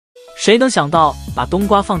谁能想到把冬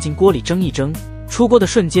瓜放进锅里蒸一蒸，出锅的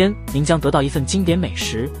瞬间您将得到一份经典美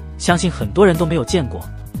食，相信很多人都没有见过，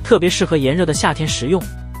特别适合炎热的夏天食用。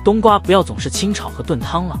冬瓜不要总是清炒和炖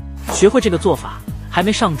汤了，学会这个做法，还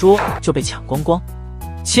没上桌就被抢光光。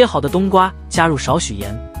切好的冬瓜加入少许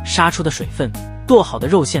盐，杀出的水分，剁好的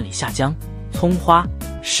肉馅里下姜、葱花、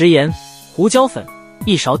食盐、胡椒粉、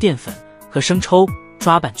1勺淀粉和生抽，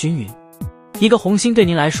抓拌均匀。一个红心对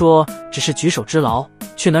您来说只是举手之劳，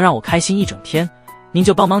却能让我开心一整天，您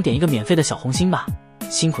就帮忙点一个免费的小红心吧，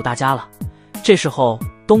辛苦大家了。这时候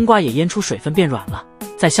冬瓜也腌出水分变软了，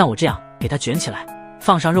再像我这样给它卷起来，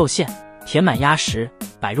放上肉馅，填满鸭食，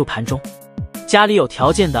摆入盘中。家里有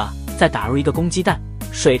条件的再打入1个公鸡蛋，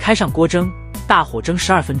水开上锅蒸，大火蒸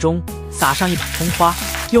12分钟，撒上1把葱花，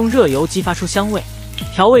用热油激发出香味，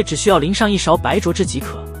调味只需要淋上1勺白灼汁即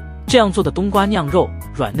可。这样做的冬瓜酿肉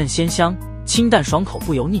软嫩鲜香，清淡爽口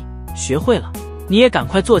不油腻。学会了，你也赶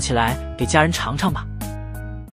快做起来给家人尝尝吧。